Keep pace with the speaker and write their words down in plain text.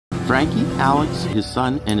Frankie, Alex, his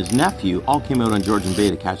son, and his nephew all came out on Georgian Bay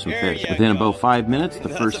to catch some fish. Within about 5 minutes, the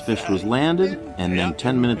first fish was landed, and then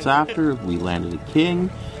 10 minutes after, we landed a king,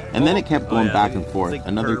 and then it kept going back and forth.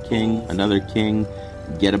 Another king,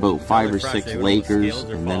 get about 5 or 6 Lakers,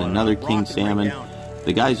 and then another king salmon.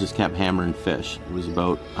 The guys just kept hammering fish. It was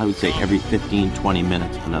about, I would say, every 15-20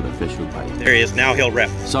 minutes another fish would bite. There he is, now he'll rip.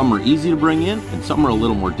 Some were easy to bring in, and some were a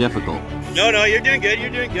little more difficult. No, you're doing good,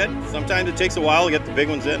 Sometimes it takes a while to get the big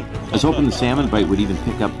ones in. I was hoping the salmon bite would even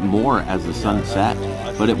pick up more as the sun set,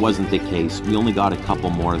 but it wasn't the case. We only got a couple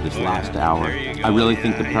more this last hour. I really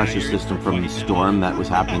think the pressure system from the storm that was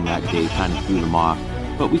happening that day kind of threw them off,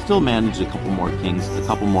 but we still managed a couple more kings, a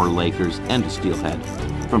couple more Lakers, and a steelhead.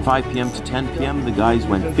 From 5 p.m. to 10 p.m., the guys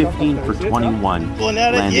went 15 for 21,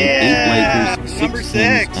 landing 8 Lakers, 6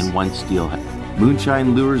 kings, and 1 steelhead.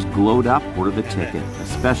 Moonshine lures glowed up were the ticket,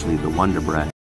 especially the Wonder Bread.